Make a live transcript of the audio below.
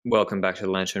Welcome back to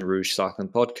the Lanterne Rouge Cycling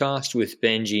Podcast with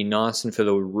Benji Nyson for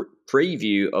the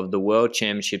preview of the World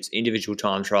Championships individual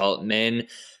time trial, men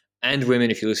and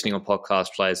women. If you're listening on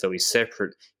podcast players, there'll be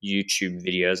separate YouTube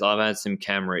videos. I've had some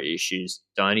camera issues.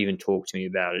 Don't even talk to me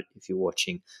about it if you're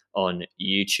watching on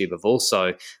YouTube.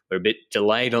 We're a bit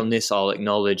delayed on this, I'll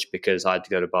acknowledge, because I had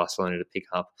to go to Barcelona to pick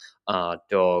up our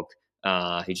dog.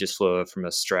 He just flew over from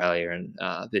Australia, and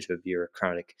a bit of a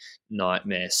bureaucratic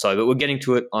nightmare. But we're getting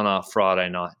to it on our Friday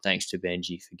night. Thanks to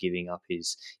Benji for giving up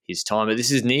his time. But this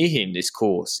is near him, this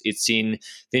course.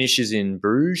 Finishes in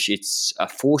Bruges. It's a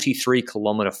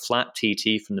 43-kilometre flat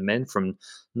TT from the men from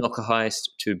Nokkeheist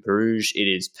to Bruges. It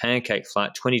is pancake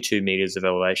flat, 22 metres of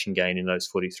elevation gain in those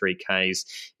 43 Ks.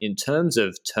 In terms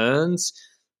of turns,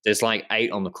 there's like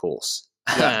 8 on the course.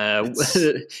 Yeah,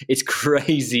 it's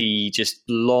crazy, just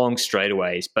long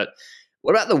straightaways. But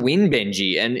what about the wind,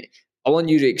 Benji? And I want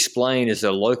you to explain, as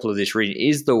a local of this region,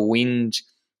 is the wind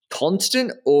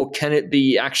constant, or can it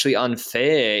be actually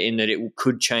unfair in that it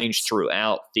could change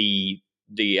throughout the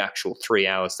actual 3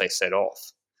 hours they set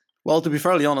off? Well, to be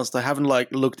fairly honest, I haven't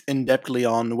looked in-depthly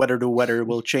on whether the weather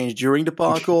will change during the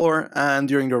parkour and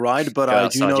during the ride, but I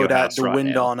do know that the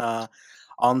wind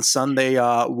on Sunday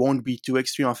won't be too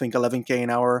extreme. I think 11k an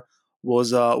hour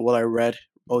was what I read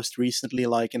most recently,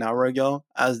 like an hour ago,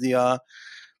 as the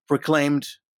proclaimed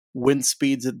wind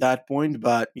speeds at that point.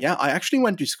 But yeah, I actually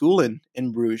went to school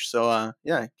in Bruges, so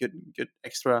yeah, good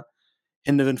extra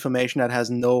hint of information that has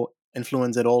no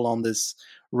influence at all on this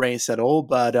race at all.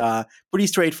 But pretty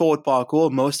straightforward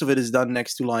parkour. Most of it is done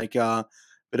next to like a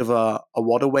bit of a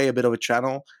waterway, a bit of a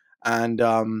channel, and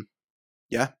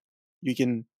yeah, you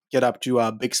can get up to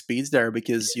big speeds there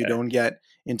because you don't get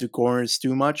into corners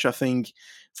too much. I think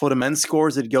for the men's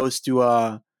scores, it goes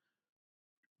to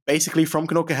basically from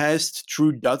Knokkeheist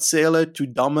through Dutsele to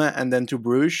Damme and then to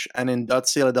Bruges. And in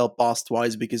Dutsele, they'll pass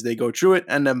twice because they go through it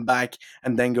and then back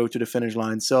and then go to the finish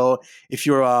line. So if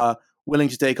you're willing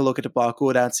to take a look at the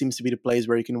parkour, that seems to be the place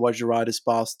where you can watch the riders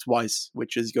pass twice,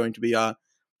 which is going to be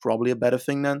probably a better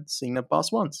thing than seeing them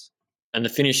pass once. And the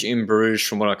finish in Bruges,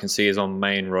 from what I can see, is on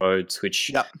main roads,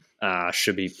 which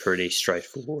should be pretty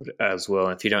straightforward as well.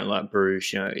 And if you don't like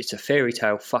Bruges, it's a fairy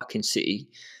tale fucking city.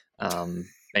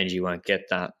 Benji won't get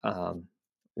that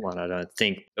one, I don't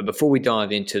think. But before we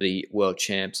dive into the World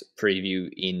Champs preview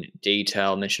in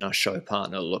detail, mention our show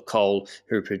partner, Le Col,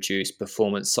 who produce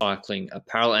performance cycling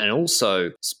apparel and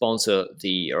also sponsor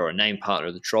a name partner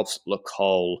of the Drops, Le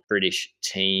Col British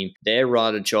team. Their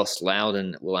rider, Joss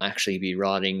Loudon, will actually be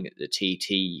riding the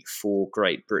TT for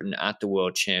Great Britain at the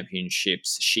World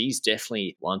Championships. She's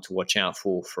definitely one to watch out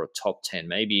for a top 10,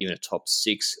 maybe even a top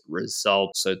 6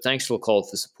 result. So thanks to Le Col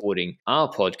for supporting our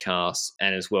podcast,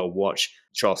 and as well watch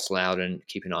Joss Loudon,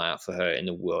 keep an eye out for her in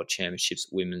the World Championships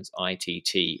Women's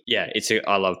ITT. Yeah,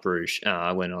 I love Bruges.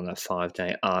 I went on a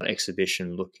 5-day art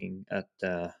exhibition looking at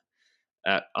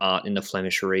art in the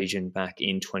Flemish region back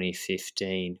in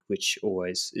 2015, which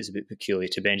always is a bit peculiar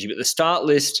to Benji. But the start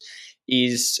list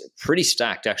is pretty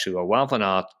stacked, actually. Well, Wout van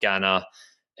Aert, Ganna,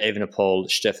 Evenepoel,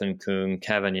 Stefan Kung,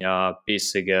 Cavagna,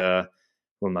 Bissiger.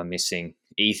 Who am I missing?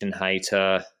 Ethan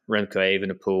Hayter, Remco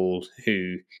Evenepoel,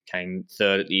 who came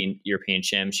third at the European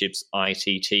Championships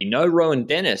ITT. No Rowan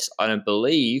Dennis, I don't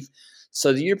believe.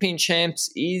 So the European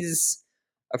Champs is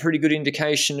a pretty good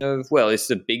indication of, well, it's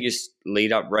the biggest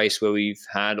lead-up race where we've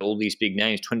had all these big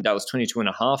names. That was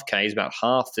 22.5 Ks, about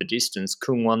half the distance.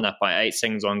 Kung won that by 8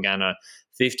 seconds on Ganna,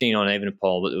 15 on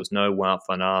Evenepoel, but there was no Wout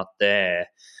van Aert there.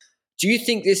 Do you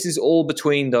think this is all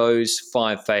between those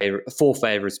four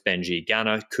favourites, Benji?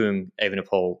 Ganna, Kung,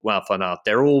 Evenepoel, Wout van Aert.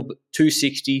 They're all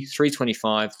 260,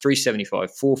 325,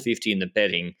 375, 450 in the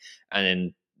betting, and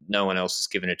then no one else is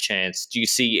given a chance. Do you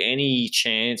see any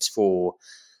chance for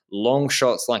long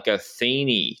shots like a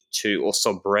Feeney or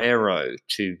Sobrero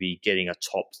to be getting a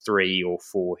top 3 or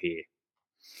 4 here?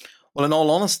 Well, in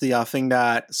all honesty, I think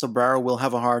that Sobrero will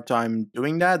have a hard time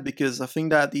doing that because I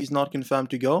think that he's not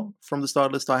confirmed to go from the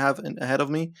start list I have ahead of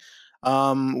me.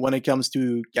 When it comes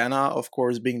to Ganna, of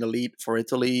course, being the lead for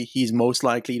Italy, he's most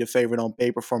likely the favorite on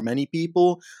paper for many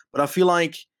people. But I feel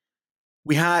like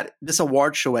we had this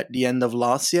award show at the end of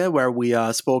last year where we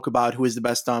spoke about who is the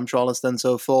best time trialist and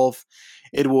so forth.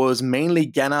 It was mainly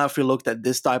Ganna if we looked at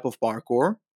this type of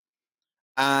parkour.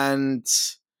 And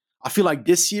I feel like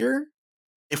this year,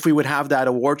 if we would have that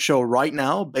award show right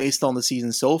now, based on the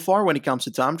season so far, when it comes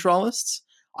to time trialists,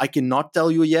 I cannot tell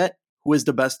you yet who is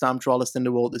the best time trialist in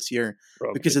the world this year.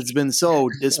 Because it's been so,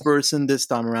 this person this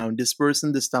time around, this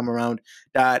person this time around,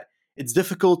 that it's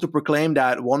difficult to proclaim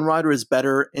that one rider is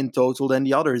better in total than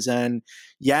the others. And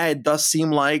yeah, it does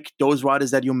seem like those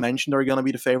riders that you mentioned are going to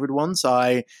be the favorite ones.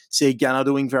 I see Ganna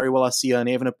doing very well. I see an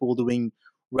Evenepoel doing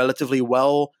relatively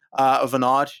well. Van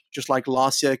Aert, just like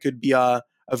last year, could be a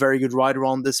very good rider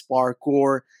on this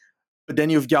parkour. But then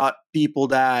you've got people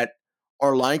that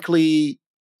are likely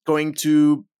going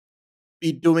to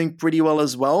be doing pretty well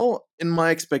as well in my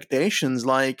expectations.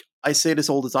 Like, I say this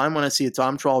all the time when I see a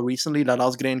time trial recently that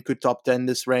Asgreen could top 10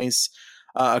 this race.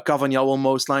 Cavagna will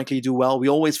most likely do well. We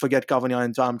always forget Cavagna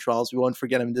in time trials. We won't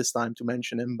forget him this time to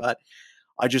mention him, but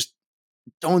I just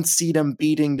don't see them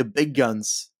beating the big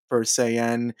guns per se.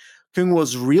 And Kung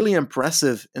was really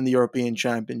impressive in the European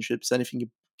Championships. And if you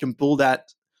can pull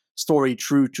that story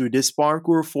true to this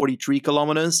parkour, 43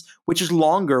 kilometers, which is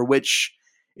longer, which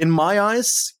in my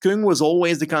eyes, Kung was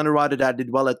always the kind of rider that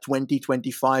did well at 20,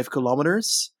 25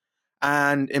 kilometers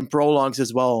and in prologues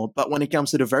as well. But when it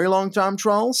comes to the very long time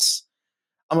trials,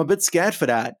 I'm a bit scared for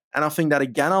that. And I think that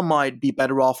Ganna might be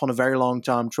better off on a very long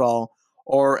time trial.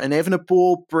 Or an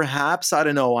Evenepoel, perhaps, I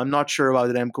don't know. I'm not sure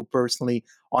about Remco personally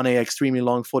on a extremely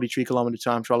long 43 kilometer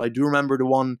time trial. I do remember the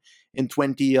one in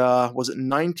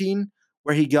 19,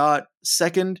 where he got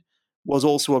second, was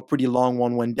also a pretty long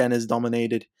one when Dennis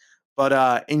dominated.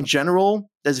 But in general,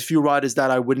 there's a few riders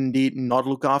that I would indeed not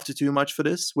look after too much for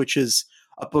this, which is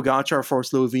a Pogacar for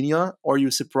Slovenia. Are you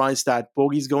surprised that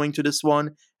Pogi's going to this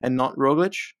one and not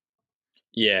Roglic?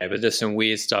 Yeah, but there's some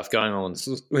weird stuff going on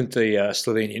with the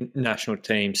Slovenian national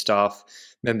team stuff.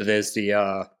 Remember, there's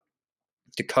the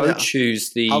coach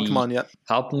who's the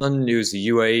Halpman, who's the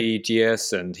UAE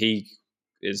GS, and he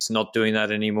is not doing that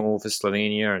anymore for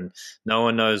Slovenia, and no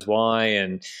one knows why.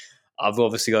 And I've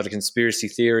obviously got a conspiracy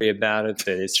theory about it,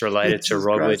 that it's related to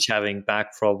Roglic having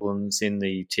back problems in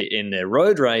their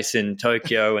road race in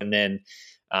Tokyo, and then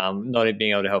not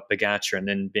being able to help Pogacar, and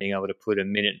then being able to put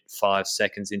 1 minute 5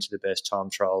 seconds into the best time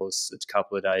trials a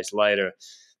couple of days later.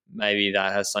 Maybe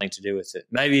that has something to do with it.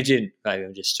 Maybe it didn't. Maybe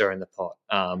I'm just stirring the pot.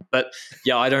 But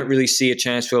yeah, I don't really see a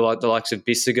chance for like the likes of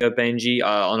Bissiger, Benji.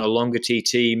 On a longer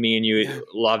TT, me and you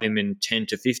love him in 10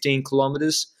 to 15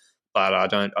 kilometers, but I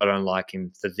don't like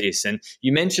him for this. And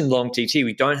you mentioned long TT.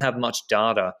 We don't have much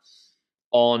data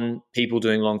on people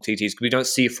doing long TTs. We don't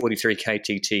see a 43K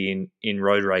TT in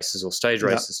road races or stage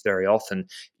races very often.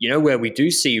 You know where we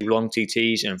do see long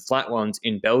TTs and flat ones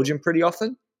in Belgium pretty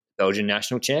often? Belgian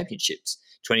National Championships.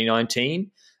 2019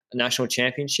 National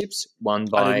Championships won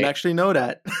by... I didn't actually know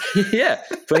that. Yeah,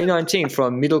 2019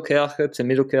 from Middelkerke to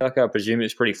Middelkerke. I presume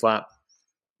it's pretty flat.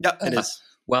 Yeah, it is.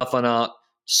 Wout van Aert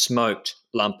smoked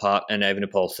Lampaert and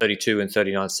Evenepoel 32 and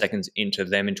 39 seconds into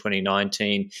them in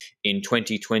 2019. In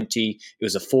 2020, it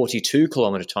was a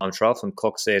 42-kilometer time trial from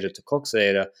Koksijde to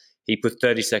Koksijde. He put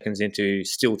 30 seconds into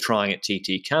still trying at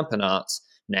TT Campenaerts,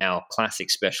 now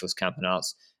classic specialist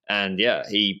Campenaerts. And yeah,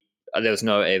 there was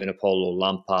no Evenepoel or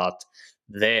Lampaert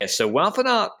there. So Wout van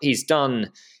Aert, he's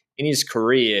done in his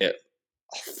career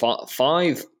 5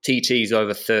 TTs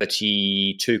over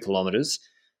 32 kilometers,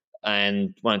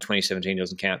 and one in 2017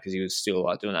 doesn't count because he was still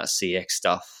like doing that CX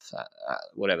stuff,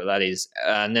 whatever that is.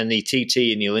 And then the TT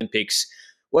in the Olympics.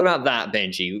 What about that,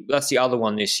 Benji? That's the other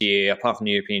one this year, apart from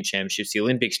the European Championships, the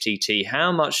Olympics TT.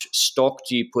 How much stock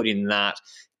do you put in that?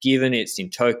 Given it's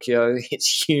in Tokyo,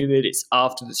 it's humid, it's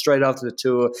straight after the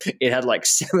tour. It had like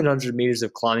 700 meters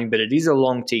of climbing, but it is a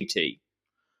long TT.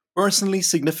 Personally,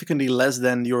 significantly less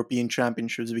than the European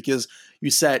Championships, because you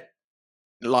said,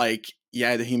 like,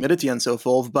 yeah, the humidity and so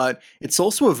forth, but it's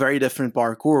also a very different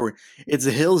parkour. It's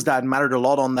the hills that mattered a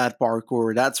lot on that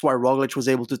parkour. That's why Roglic was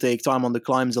able to take time on the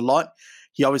climbs a lot.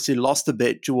 He obviously lost a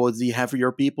bit towards the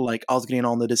heavier people like Asgreen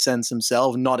on the descents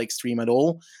himself, not extreme at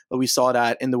all. But we saw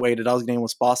that in the way that Asgreen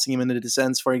was passing him in the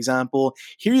descents, for example.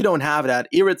 Here you don't have that.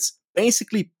 Here it's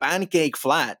basically pancake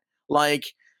flat. Like,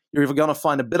 you're going to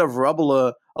find a bit of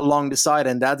rubble along the side,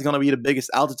 and that's going to be the biggest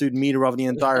altitude meter of the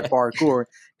entire parkour.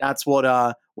 That's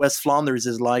what West Flanders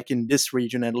is like in this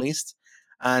region, at least.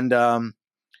 And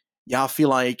I feel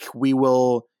like we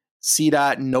will see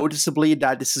that noticeably,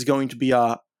 that this is going to be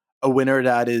a winner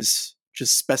that is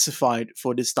just specified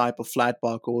for this type of flat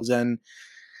parkours. And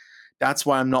that's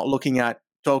why I'm not looking at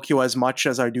Tokyo as much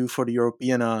as I do for the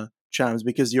European champs,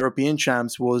 because the European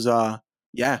champs was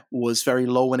very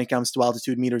low when it comes to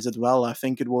altitude meters as well. I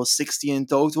think it was 60 in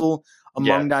total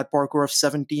among that parkour of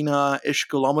 17-ish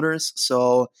kilometers.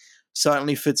 So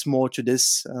certainly fits more to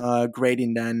this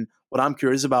grading. Than what I'm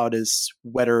curious about is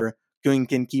whether Kung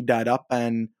can keep that up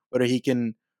and whether he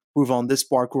can prove on this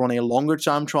parkour on a longer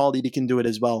time trial that he can do it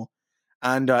as well.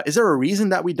 And is there a reason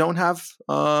that we don't have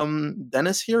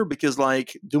Dennis here? Because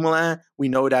like Dumoulin, we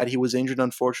know that he was injured,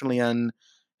 unfortunately, and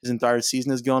his entire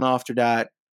season is gone after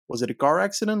that. Was it a car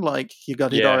accident? Like he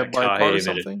got hit by a car or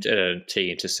something? At a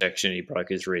T intersection, he broke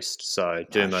his wrist. So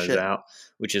Dumo's out,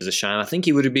 which is a shame. I think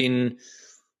he would have been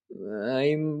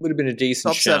a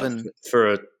decent top shout 7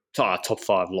 for a top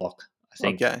 5 lock, I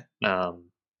think. Okay.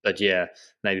 But yeah,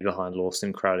 maybe behind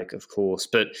Lawson Craddock, of course.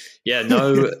 But yeah,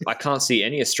 no, I can't see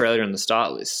any Australia on the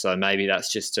start list. So maybe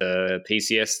that's just a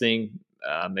PCS thing.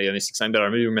 Maybe I'm missing something. But I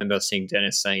really remember seeing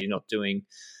Dennis saying he's not doing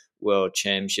World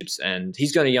Championships, and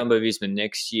he's going to Jumbo-Visma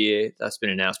next year. That's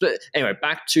been announced. But anyway,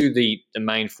 back to the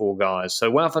main 4 guys.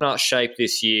 So Wout van Aert's shape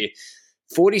this year,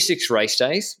 46 race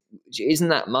days, which isn't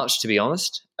that much, to be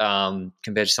honest,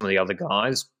 compared to some of the other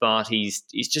guys. But he's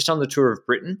just on the Tour of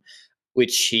Britain,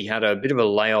 which he had a bit of a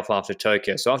layoff after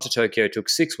Tokyo. So after Tokyo, took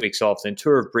 6 weeks off, then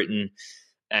Tour of Britain,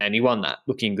 and he won that,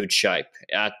 looking in good shape.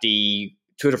 At the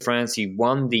Tour de France, he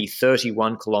won the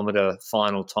 31-kilometre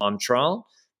final time trial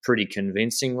pretty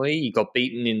convincingly. He got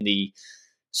beaten in the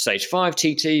Stage 5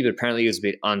 TT, but apparently he was a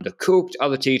bit undercooked.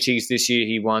 Other TTs this year,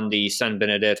 he won the San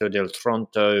Benedetto del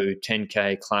Tronto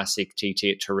 10K Classic TT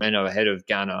at Tirreno ahead of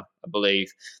Ganna, I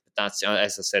believe. But that's,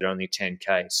 as I said, only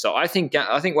 10K. So I think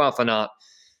Wout van Aert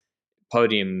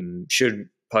podium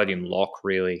lock,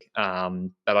 really.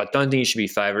 But I don't think he should be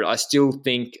favourite. I still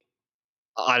think,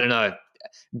 I don't know,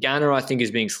 Ganna, I think,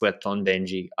 is being slept on,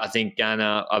 Benji. I think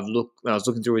Ganna, I was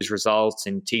looking through his results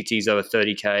in TTs over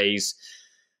 30Ks,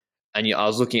 and I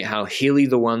was looking at how hilly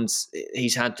the ones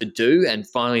he's had to do, and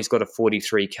finally he's got a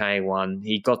 43K one.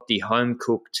 He got the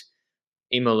home-cooked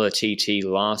Imola TT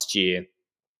last year,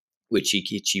 which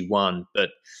he won.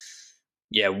 But,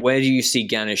 yeah, where do you see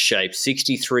Ganna's shape?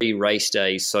 63 race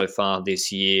days so far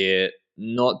this year,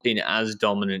 not been as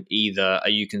dominant either. Are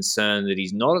you concerned that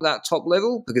he's not at that top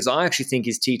level? Because I actually think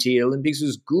his TT Olympics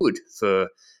was good for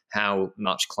how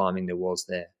much climbing there was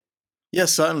there.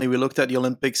 Yes, certainly. We looked at the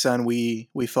Olympics and we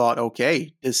thought,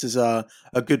 okay, this is a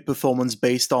good performance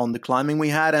based on the climbing we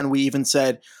had. And we even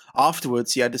said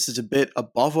afterwards, yeah, this is a bit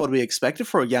above what we expected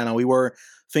for Ganna. We were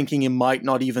thinking he might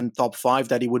not even top 5,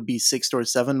 that he would be 6th or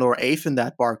 7th or 8th in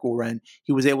that parkour. And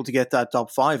he was able to get that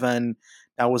top 5, and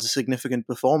that was a significant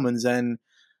performance. And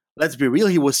let's be real,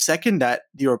 he was 2nd at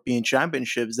the European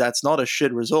Championships. That's not a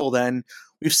shit result. And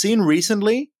we've seen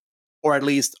recently, or at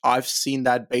least I've seen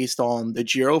that based on the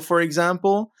Giro, for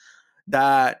example,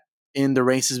 that in the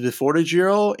races before the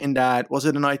Giro, in that, was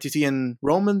it an ITT in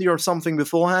Romandy or something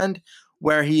beforehand,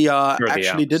 where he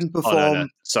actually didn't perform. Oh, no.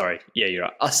 Sorry. Yeah, you're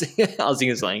right. I was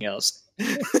thinking of something else.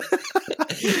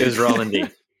 It was Romandy.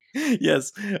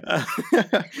 Yes.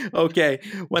 Okay.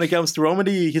 When it comes to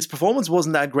Romandy, his performance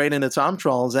wasn't that great in the time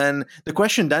trials. And the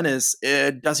question then is,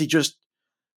 does he just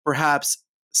perhaps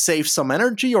save some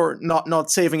energy, or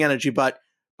not saving energy, but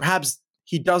perhaps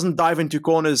he doesn't dive into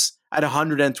corners at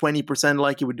 120%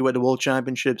 like he would do at the World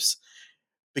Championships,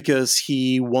 because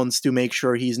he wants to make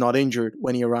sure he's not injured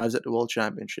when he arrives at the World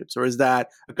Championships? Or is that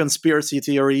a conspiracy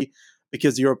theory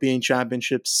because the European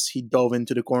Championships, he dove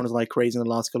into the corners like crazy in the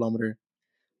last kilometer?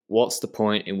 What's the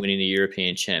point in winning the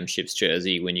European Championships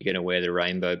jersey when you're going to wear the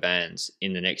rainbow bands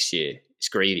in the next year? It's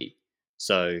greedy.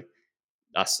 So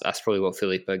that's probably what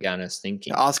Filippo Ganna's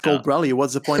thinking. Ask Colbrelli,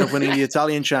 what's the point of winning the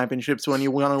Italian Championships when you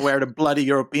want to wear the bloody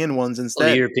European ones instead?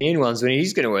 Well, the European ones, when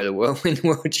he's going to wear the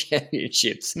World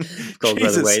Championships.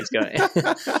 Colbrelli, the way it's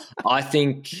going. I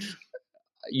think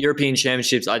European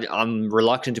Championships, I'm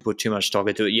reluctant to put too much stock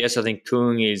into it. Yes, I think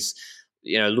Kung is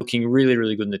looking really,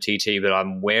 really good in the TT, but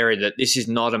I'm wary that this is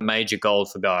not a major goal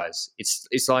for guys.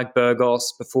 It's like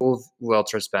Burgos before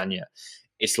Vuelta a España.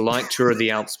 It's like Tour of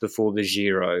the Alps before the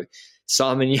Giro.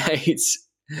 Simon Yates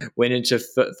went into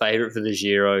favourite for the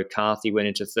Giro. Carthy went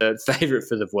into 3rd favourite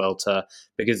for the Vuelta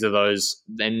because of those.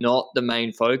 They're not the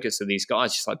main focus of these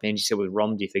guys, just like Benji said with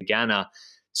Romandy for Ganna.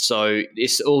 So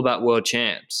it's all about world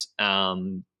champs.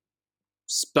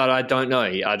 But I don't know.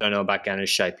 I don't know about Ganna's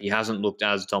shape. He hasn't looked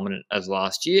as dominant as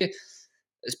last year,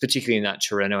 particularly in that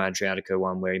Tirreno Adriatico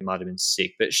one where he might have been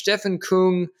sick. But Stefan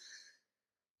Kung,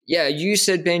 yeah, you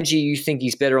said, Benji, you think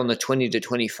he's better on the 20 to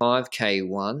 25K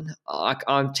one.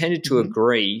 I'm tended to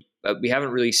agree, but we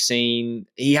haven't really seen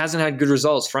 – he hasn't had good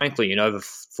results, frankly, in over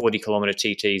 40-kilometre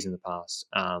TTs in the past.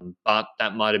 But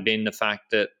that might have been the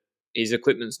fact that his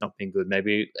equipment's not been good.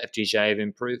 Maybe FDJ have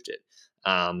improved it.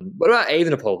 What about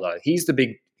Evenepoel, though? He's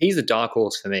the dark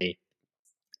horse for me.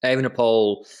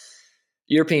 Evenepoel,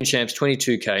 European champs,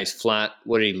 22Ks flat.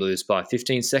 What did he lose by?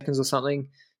 15 seconds or something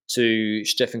to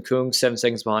Stefan Kung, 7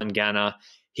 seconds behind Ganna.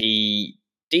 He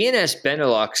DNS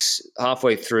Benelux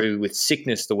halfway through with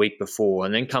sickness the week before,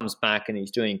 and then comes back and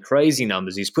he's doing crazy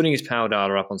numbers. He's putting his power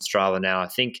data up on Strava now. I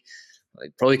think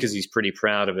Probably because he's pretty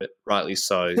proud of it, rightly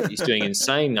so. He's doing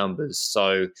insane numbers.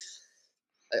 So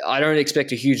I don't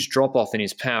expect a huge drop-off in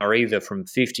his power either from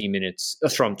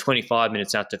 25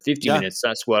 minutes out to 50 minutes.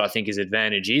 That's what I think his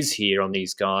advantage is here on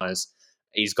these guys.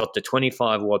 He's got the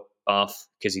 25-watt buff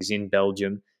because he's in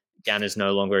Belgium. Ganna's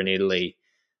no longer in Italy.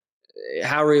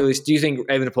 How realistic do you think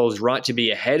Evenepoel is right to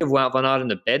be ahead of Wout van Aert in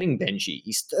the betting, Benji?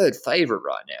 He's third favourite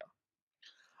right now.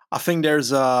 I think there's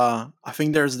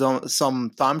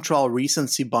some time trial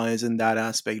recency bias in that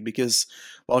aspect because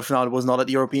Wout van Aert was not at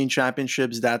the European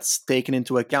Championships. That's taken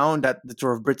into account. That the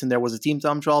Tour of Britain there was a team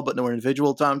time trial, but no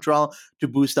individual time trial to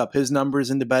boost up his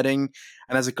numbers in the betting.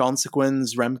 And as a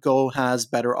consequence, Remco has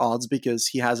better odds because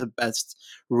he has a best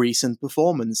recent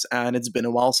performance. And it's been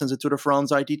a while since the Tour de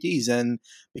France ITTs, and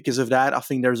because of that, I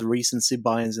think there's a recency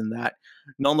bias in that.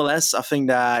 Nonetheless, I think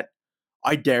that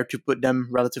I dare to put them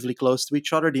relatively close to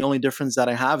each other. The only difference that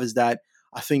I have is that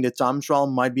I think the time trial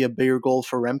might be a bigger goal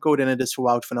for Remco than it is for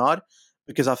Wout van Aert,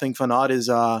 because I think van Aert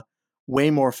is way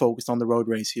more focused on the road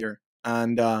race here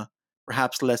and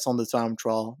perhaps less on the time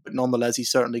trial. But nonetheless,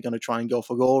 he's certainly going to try and go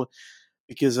for goal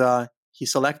because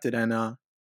he's selected, and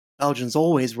Belgians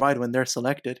always right when they're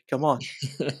selected. Come on.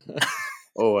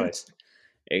 Always.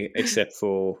 Except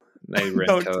for maybe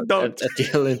Remco at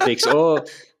the Olympics or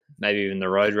maybe even the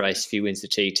road race if he wins the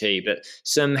TT. But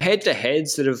some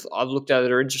head-to-heads that I've looked at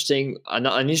that are interesting. An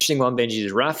interesting one, Benji,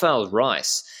 is Rafael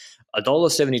Rice,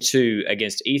 $1.72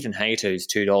 against Ethan Hayter, who's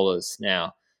 $2.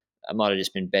 Now, I might have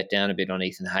just been bet down a bit on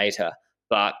Ethan Hayter.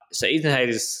 But so Ethan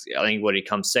Hayter's, I think, he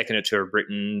comes second at Tour of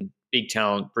Britain, big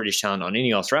talent, British talent on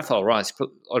Ineos. Rafael Rice, a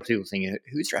lot of people think,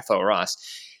 who's Rafael Rice?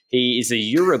 He is a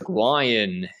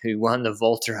Uruguayan who won the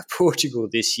Volta of Portugal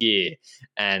this year.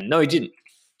 And no, he didn't.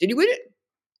 Did he win it?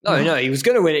 No, he was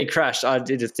going to win it. He crashed. I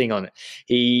did a thing on it.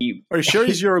 Are you sure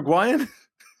he's Uruguayan?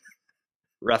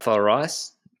 Rafael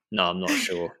Rice? No, I'm not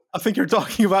sure. I think you're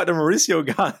talking about the Mauricio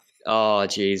guy. Oh,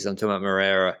 geez. I'm talking about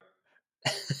Moreira.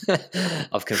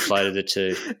 I've conflated the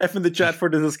two. F in the chat for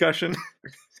the discussion.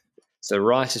 So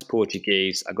Rice is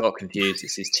Portuguese. I got confused.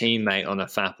 It's his teammate on a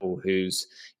Fapel who's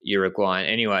Uruguayan.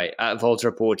 Anyway, at Volta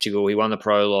of Portugal, he won the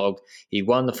prologue. He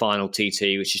won the final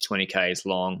TT, which is 20 Ks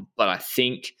long. But I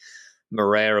think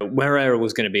Moreira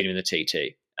was going to beat him in the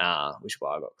TT, which is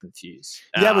why I got confused.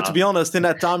 Yeah, but to be honest, in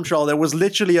that time trial, there was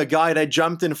literally a guy that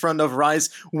jumped in front of Rice,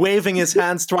 waving his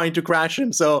hands, trying to crash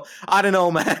him. So I don't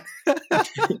know, man.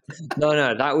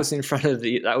 No, that was in front of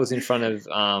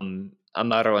Amaro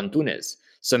Antunes.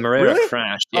 So Moreira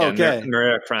crashed. Yeah, okay.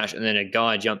 Moreira crashed, and then a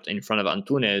guy jumped in front of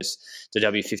Antunes, the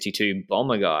W52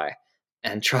 bomber guy,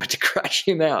 and tried to crash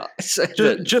him out. So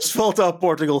just fault up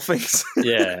Portugal things.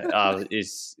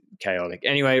 Is chaotic.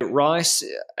 Anyway, Rice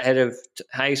ahead of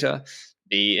Hayter,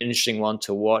 the interesting one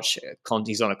to watch.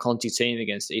 Conti's on a Conti team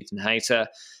against Ethan Hayter.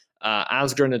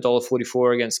 Asgreen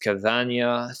 $1.44 against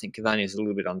Cavagna. I think Cavagna is a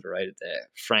little bit underrated there,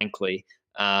 frankly,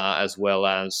 as well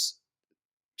as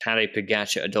Tadej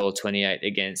Pogačar $1.28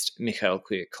 against Mikhail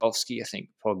Kwiatkowski. I think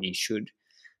Poggi should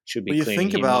be. What do you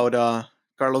think about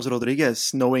Carlos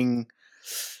Rodriguez, knowing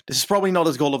this is probably not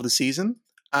his goal of the season,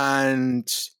 and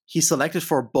he's selected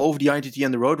for both the ITT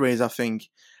and the road race, I think,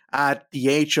 at the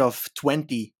age of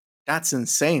 20. That's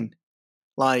insane.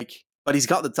 But he's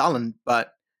got the talent,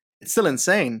 but it's still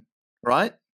insane,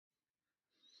 right?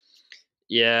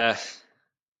 Yeah,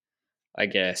 I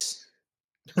guess.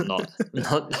 I'm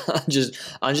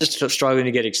just struggling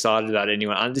to get excited about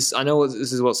anyone. I know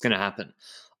this is what's going to happen.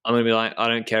 I'm going to be like, I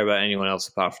don't care about anyone else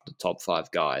apart from the top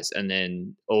 5 guys, and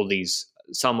then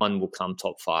someone will come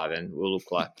top 5 and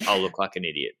I'll look like an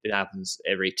idiot. It happens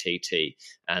every TT,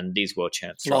 and these world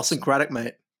champs. Lawson Craddock,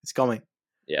 mate, it's coming.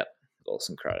 Yeah,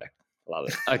 Lawson Craddock, love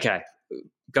it. Okay,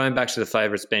 going back to the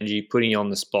favourites, Benji, putting you on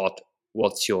the spot.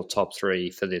 What's your top 3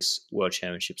 for this World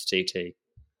Championships TT?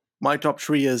 My top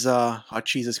 3 is,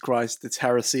 Jesus Christ, it's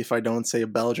heresy if I don't say a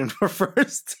Belgian for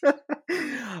first.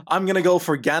 I'm going to go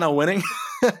for Ganna winning.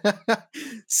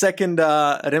 Second,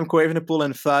 Remco Evenepoel,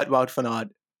 and third, Wout van Aert.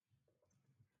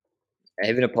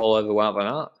 Evenepoel over Wout van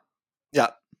Aert? Yeah.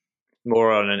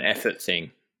 More on an effort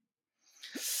thing.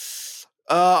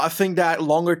 I think that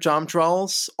longer time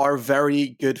trials are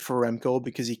very good for Remco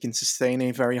because he can sustain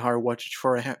a very high wattage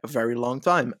for a very long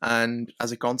time. And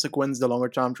as a consequence, the longer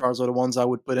time trials are the ones I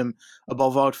would put him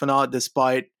above Wout van Aert,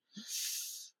 despite,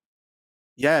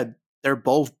 they're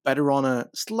both better on a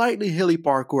slightly hilly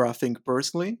parkour, I think,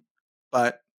 personally.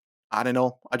 But I don't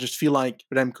know. I just feel like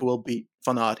Remco will beat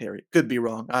Van Aert here. It could be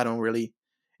wrong. I don't really.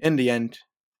 In the end,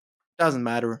 doesn't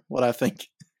matter what I think.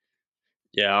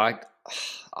 Yeah, I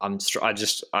want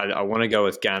to go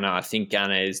with Ganna. I think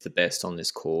Ganna is the best on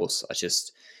this course.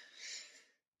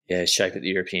 shape at the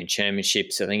European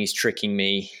Championships. I think he's tricking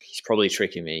me. He's probably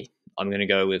tricking me. I'm going to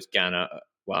go with Ganna,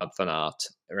 Wout van Aert,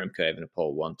 Remco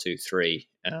Evenepoel, 1, 2, 3.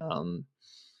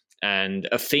 And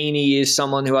Affini is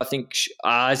someone who I think,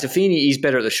 as Affini, he's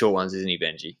better at the short ones, isn't he,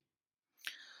 Benji?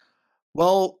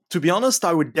 Well, to be honest,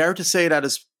 I would dare to say that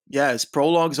his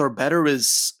prologues are better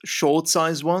as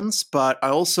short-sized ones, but I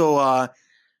also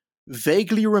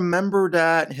vaguely remember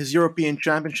that his European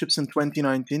Championships in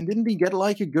 2019, didn't he get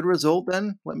like a good result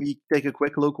then? Let me take a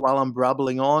quick look while I'm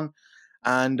brabbling on.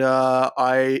 And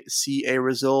I see a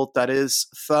result that is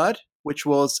third, which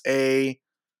was a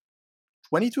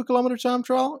 22-kilometer time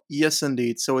trial? Yes,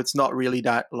 indeed. So it's not really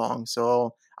that long.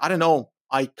 So I don't know.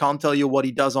 I can't tell you what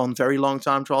he does on very long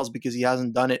time trials because he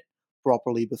hasn't done it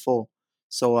properly before.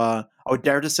 So I would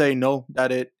dare to say no,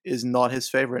 that it is not his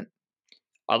favorite.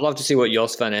 I'd love to see what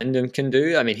Jos van Enden can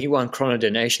do. I mean, he won Chrono des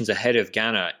Nations ahead of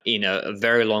Ganna in a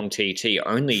very long TT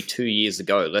only 2 years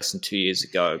ago, less than 2 years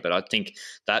ago. But I think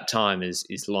that time is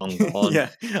long gone. Yeah,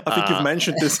 I think you've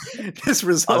mentioned this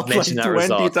result. I've mentioned like that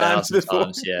 20 result times before.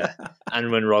 Times, yeah.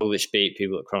 And when Roglic beat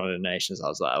people at Chrono des Nations, I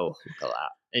was like, oh, look at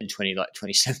that in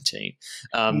 2017.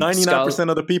 99%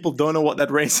 of the people don't know what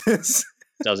that race is.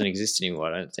 Doesn't exist anymore,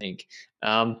 I don't think.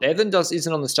 Bevan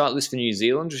isn't on the start list for New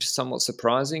Zealand, which is somewhat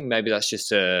surprising. Maybe that's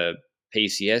just a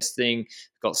PCS thing.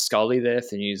 Got Scully there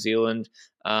for New Zealand.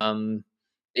 I'm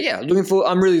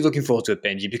really looking forward to it,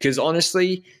 Benji, because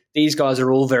honestly, these guys are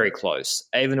all very close.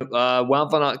 Wout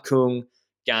van Aert, Kung,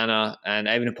 Ganna, and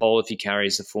Evenepoel, if he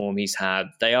carries the form he's had,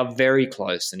 they are very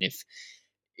close. And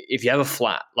if you have a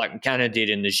flat, like Ganna did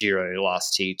in the Giro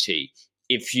last TT,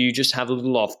 if you just have a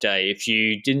little off day, if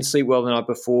you didn't sleep well the night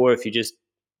before,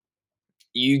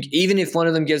 even if one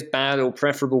of them gets bad or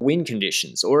preferable wind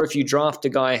conditions, or if you draft a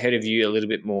guy ahead of you a little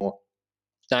bit more,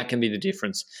 that can be the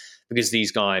difference, because these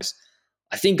guys,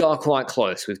 I think, are quite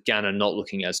close, with Ganna not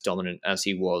looking as dominant as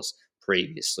he was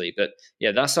previously. But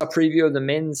yeah, that's our preview of the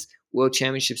Men's World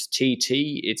Championships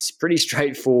TT. It's pretty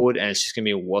straightforward, and it's just going to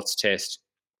be a Watts test.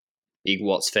 Big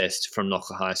Watts Fest from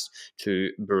Nokkerheist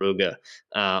to Brugge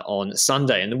on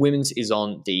Sunday. And the women's is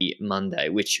on the Monday,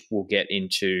 which we'll get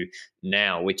into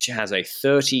now, which has a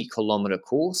 30-kilometer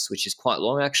course, which is quite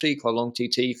long, actually, quite a long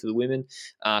TT for the women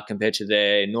compared to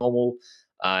their normal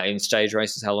in stage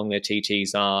races, how long their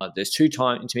TTs are. There's two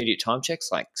intermediate time checks,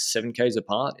 like 7Ks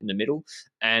apart in the middle.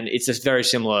 And it's a very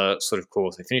similar sort of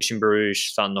course. They finish in Bruges,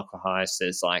 start Nokkerheist.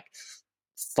 There's like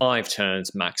 5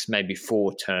 turns max, maybe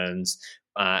 4 turns.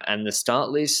 And the start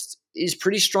list is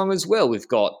pretty strong as well. We've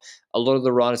got a lot of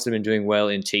the riders that have been doing well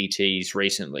in TTs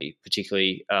recently,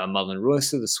 particularly Madeleine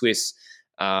Reuser, the Swiss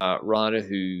rider,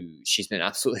 who she's been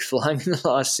absolutely flying in the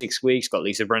last 6 weeks. Got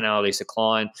Lisa Brennauer, Lisa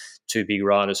Klein, 2 big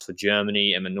riders for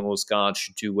Germany. Emma Norsgaard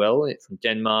should do well from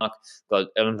Denmark. Got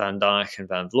Ellen van Dijk and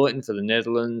Van Vleuten for the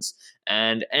Netherlands.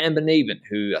 And Amber Neben,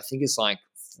 who I think is like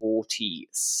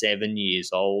 47 years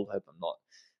old. I hope I'm not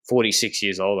 46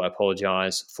 years old, I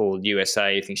apologize, for the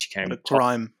USA. I think she came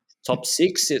top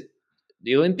 6 at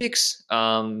the Olympics.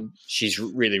 She's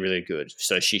really, really good.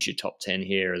 So she should top 10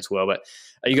 here as well. But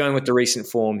are you going with the recent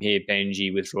form here,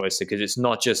 Benji, with Reuser? Because it's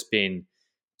not just been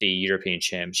the European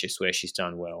Championships where she's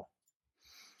done well.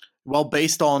 Well,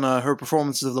 based on her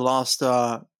performances of the last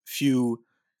few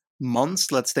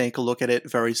months, let's take a look at it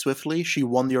very swiftly. She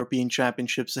won the European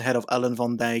Championships ahead of Ellen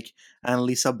van Dijk and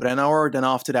Lisa Brennauer. Then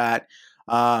after that,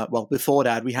 before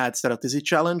that, we had Stella Tizzy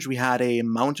Challenge. We had a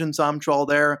mountain time trial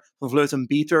there. Van Vleuten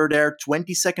beat her there.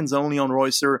 20 seconds only on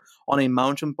Reuser on a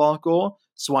mountain parkour.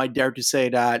 So I dare to say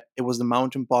that it was the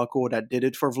mountain parkour that did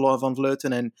it for Van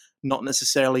Vleuten and not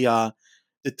necessarily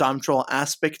the time trial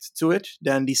aspect to it.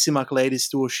 Then the Simac Ladies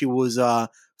Tour, she was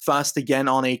fast again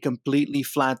on a completely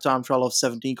flat time trial of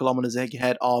 17 kilometers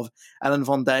ahead of Ellen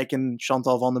van Dijk and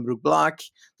Chantal van den Broek-Blaak,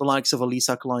 the likes of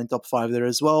Elisa Klein, top 5 there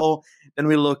as well. Then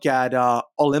we look at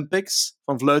Olympics,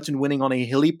 Van Vleuten winning on a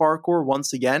hilly parkour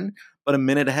once again, but a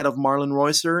minute ahead of Marlen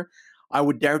Reuser. I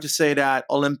would dare to say that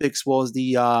Olympics was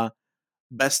the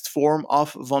best form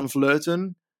of Van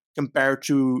Vleuten compared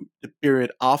to the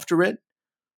period after it.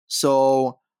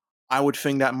 So I would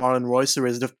think that Marlen Reuser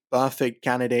is the perfect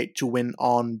candidate to win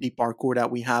on the parkour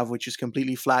that we have, which is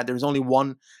completely flat. There's only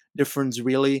one difference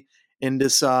really in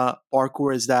this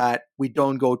parkour, is that we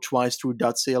don't go twice through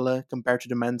Datsele compared to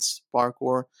the men's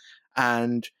parkour.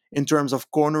 And in terms of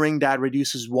cornering, that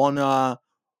reduces one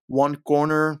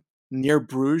corner near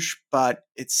Bruges, but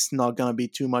it's not going to be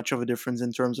too much of a difference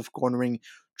in terms of cornering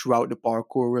throughout the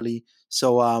parkour really.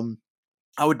 So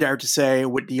I would dare to say,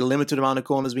 with the limited amount of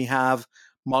corners we have,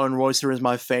 Marlen Reuser is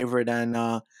my favorite, and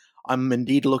I'm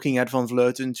indeed looking at Van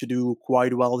Vleuten to do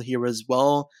quite well here as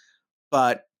well.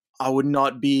 But I would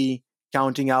not be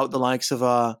counting out the likes of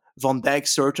Van Dijk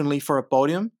certainly for a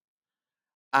podium.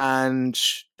 And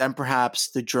then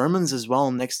perhaps the Germans as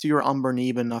well, next to your Amber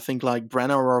Neben. I think like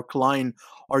Brenner or Klein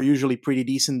are usually pretty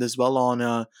decent as well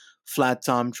on flat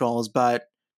time trials. But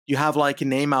you have like a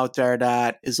name out there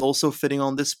that is also fitting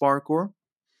on this parkour?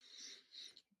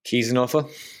 Kiesenhofer,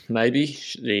 maybe.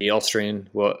 The Austrian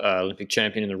Olympic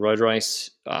champion in the road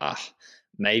race.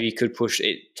 Maybe could push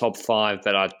it top 5,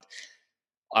 but I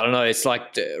don't know. It's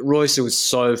like Reusser was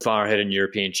so far ahead in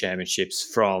European championships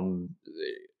from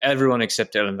everyone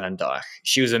except Ellen van Dijk.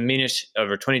 She was a minute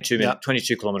over a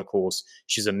 22 kilometer course.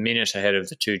 She's a minute ahead of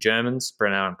the two Germans,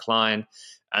 Brenner and Klein,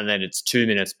 and then it's 2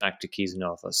 minutes back to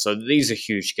Kiesenhofer. So these are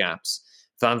huge gaps.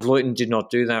 Van Vleuten did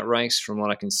not do that race, from what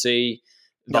I can see.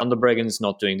 Van der Breggen's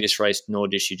not doing this race, nor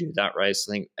did she do that race.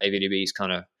 I think AVDB's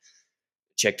kind of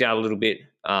checked out a little bit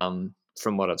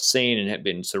from what I've seen, and have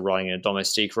been sort of riding in a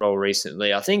domestique role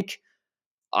recently. I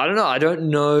don't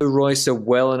know Reusser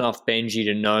well enough, Benji,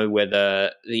 to know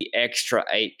whether the extra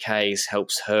 8Ks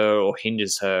helps her or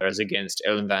hinders her as against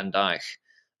Ellen van Dijk.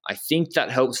 I think that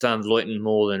helps Van Vleuten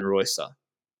more than Reusser.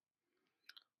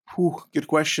 Good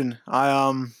question.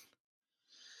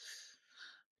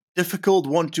 Difficult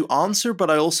one to answer,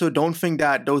 but I also don't think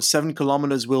that those 7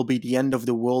 kilometers will be the end of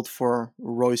the world for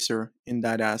Reusser in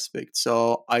that aspect.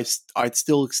 So I'd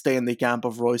still stay in the camp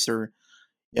of Reusser.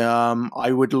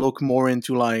 I would look more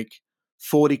into like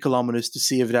 40 kilometers to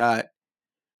see if that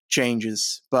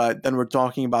changes. But then we're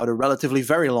talking about a relatively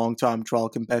very long time trial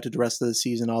compared to the rest of the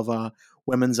season of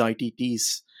women's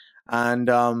ITTs. And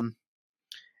I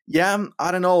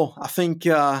don't know. I think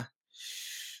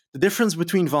the difference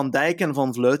between Van Dijk and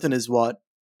Van Vleuten is what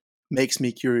makes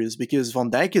me curious, because Van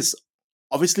Dijk is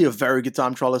obviously a very good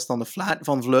time trialist on the flat.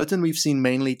 Van Vleuten, we've seen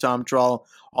mainly time trial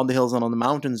on the hills and on the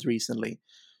mountains recently.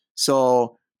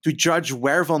 So to judge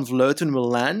where Van Vleuten will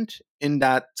land in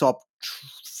that top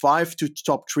 5 to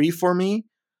top 3 for me,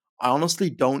 I honestly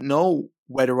don't know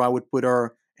whether I would put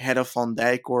her ahead of Van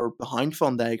Dijk or behind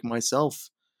Van Dijk myself.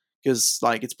 Because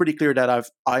like it's pretty clear that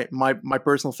my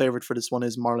personal favorite for this one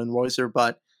is Marlen Reusser,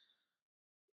 but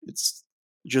it's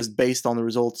just based on the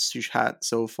results she's had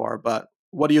so far. But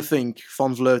what do you think,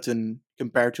 Van Vleuten,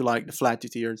 compared to like the flat 2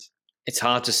 tiers? It's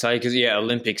hard to say because,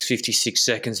 Olympics 56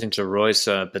 seconds into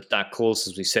Reusser, but that course,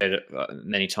 as we said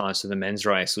many times for the men's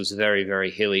race, was a very,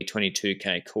 very hilly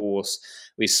 22K course.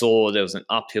 We saw there was an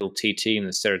uphill TT in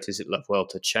the Ceratizit La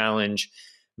Vuelta Challenge.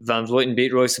 Van Vleuten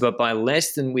beat Reusser, but by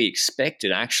less than we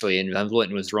expected, actually, and Van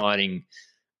Vleuten was riding...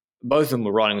 Both of them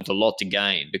were riding with a lot to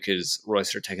gain because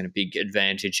Reusser had taken a big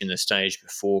advantage in the stage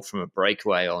before from a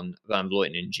breakaway on Van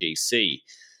Vleuten in GC.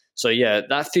 So,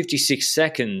 that 56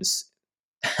 seconds,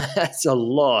 that's a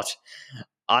lot.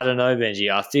 I don't know,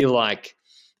 Benji. I feel like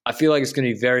it's going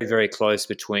to be very, very close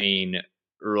between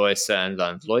Reusser and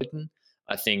Van Vleuten.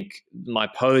 I think my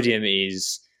podium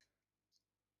is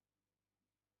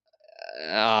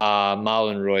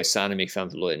Marlen Reusser, Annemiek van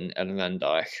Vleuten, and Van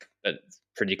Dijk, but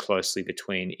pretty closely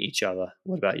between each other.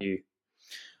 What about you?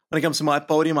 When it comes to my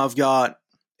podium, I've got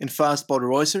in first spot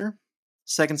Reusser,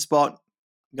 second spot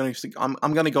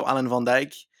I'm going to go Ellen van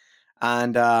Dijk,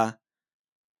 and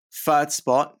third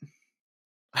spot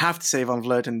I have to say Van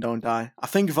Vleuten, don't I? I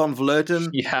think Van Vleuten.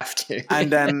 You have to.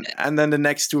 and then the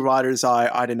next 2 riders,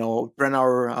 I don't know,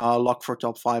 Brenner lock for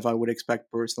top 5. I would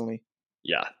expect personally.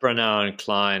 Yeah, Brenner and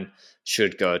Klein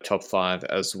should go top 5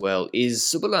 as well. Is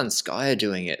Sobolanskaya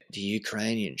doing it? The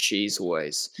Ukrainian. She's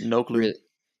always... No clue. Really,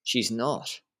 she's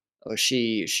not. Or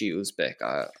she Uzbek.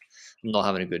 I'm not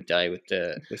having a good day with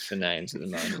the names at the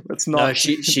moment. Let's not. No,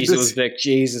 she's Uzbek.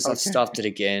 Jesus, okay. I stuffed it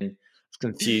again. I've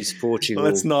confused Portugal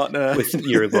Let's not, with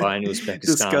Uruguay and Uzbekistan.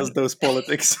 Discuss those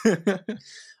politics.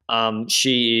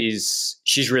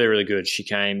 She's really, really good.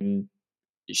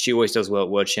 She always does well at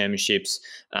World Championships.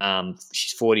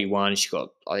 She's 41. She got,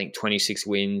 I think, 26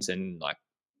 wins. And like,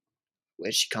 where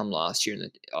did she come last year?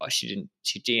 She didn't.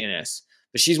 She DNS,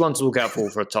 but she's one to look out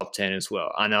for a top 10 as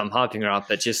well. I know I'm hyping her up,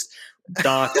 but just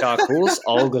dark horse,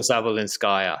 Olga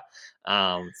Zabelinskaya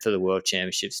for the World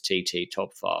Championships TT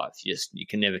top 5. You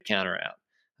can never count her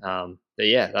out. But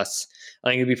I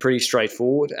think it'll be pretty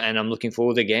straightforward, and I'm looking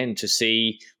forward again to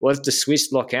see what if the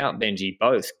Swiss lock out, Benji,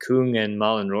 both Kung and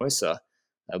Marlen Reusser.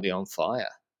 They'll be on fire.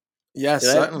 Yes,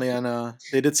 certainly. And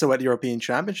they did so at European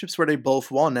Championships where they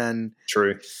both won. And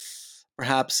true.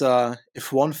 Perhaps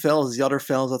if one fails, the other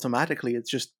fails automatically. It's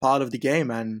just part of the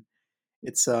game, and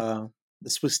it's the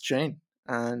Swiss chain.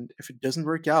 And if it doesn't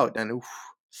work out, then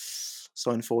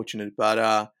so unfortunate.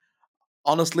 But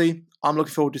honestly, I'm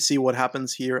looking forward to see what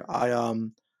happens here.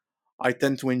 I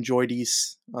tend to enjoy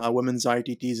these women's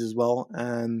ITTs as well,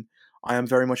 and I am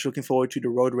very much looking forward to the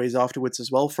road race afterwards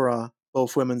as well for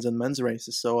both women's and men's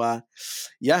races. So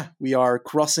yeah, we are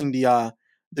crossing the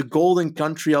golden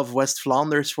country of West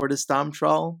Flanders for this time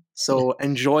trial. So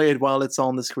enjoy it while it's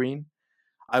on the screen.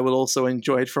 I will also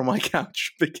enjoy it from my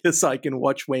couch because I can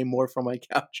watch way more from my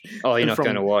couch. Oh, you're not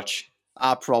going to watch?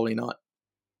 Probably not.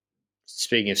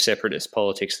 Speaking of separatist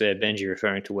politics there, Benji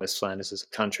referring to West Flanders as a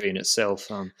country in itself.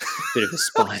 Bit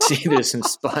of some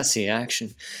spicy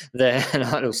action there. And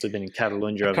I'd also been in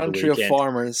Catalonia over the weekend. Country of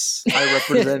farmers. I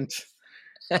represent.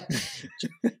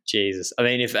 Jesus. I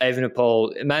mean, if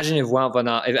Evenepoel, imagine if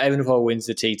Evenepoel wins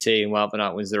the TT and Wout van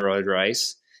Aert wins the road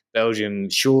race, Belgium,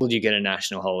 surely you get a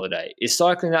national holiday. Is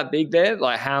cycling that big there?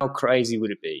 Like, how crazy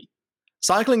would it be?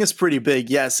 Cycling is pretty big,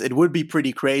 yes. It would be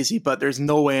pretty crazy, but there's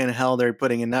no way in hell they're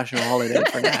putting a national holiday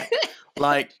for that.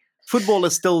 Like, football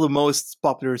is still the most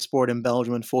popular sport in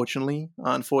Belgium, unfortunately.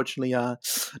 Unfortunately,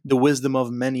 the wisdom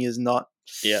of many is not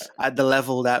at the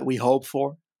level that we hope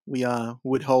for. We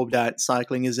would hope that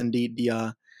cycling is indeed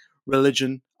the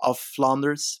religion of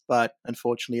Flanders, but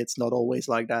unfortunately, it's not always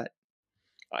like that.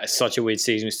 It's such a weird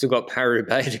season. We've still got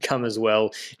Paris-Roubaix to come as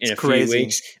well in a few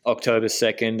weeks, October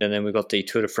 2nd, and then we've got the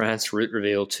Tour de France route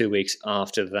reveal 2 weeks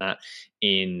after that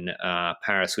in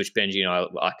Paris, which Benji and I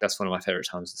like. That's one of my favorite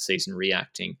times of the season,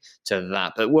 reacting to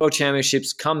that. But World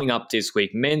Championships coming up this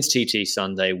week. Men's TT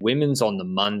Sunday, women's on the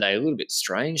Monday. A little bit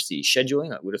strange, the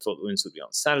scheduling. I would have thought the women's would be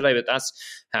on Saturday, but that's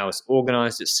how it's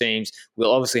organised, it seems.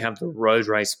 We'll obviously have the road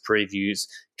race previews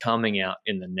coming out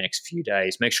in the next few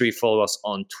days. Make sure you follow us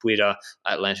on Twitter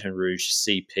at Lanterne Rouge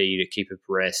CP to keep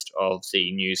abreast of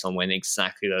the news on when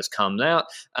exactly those come out,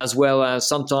 as well as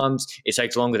sometimes it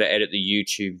takes longer to edit the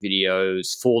YouTube videos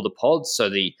for the pods. So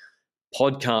the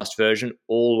podcast version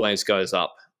always goes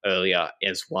up earlier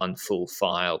as one full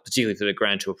file, particularly for the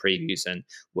Grand Tour previews and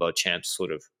World Champs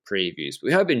sort of previews.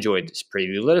 We hope you enjoyed this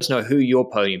preview. Let us know who your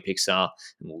podium picks are,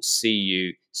 and we'll see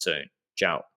you soon. Ciao.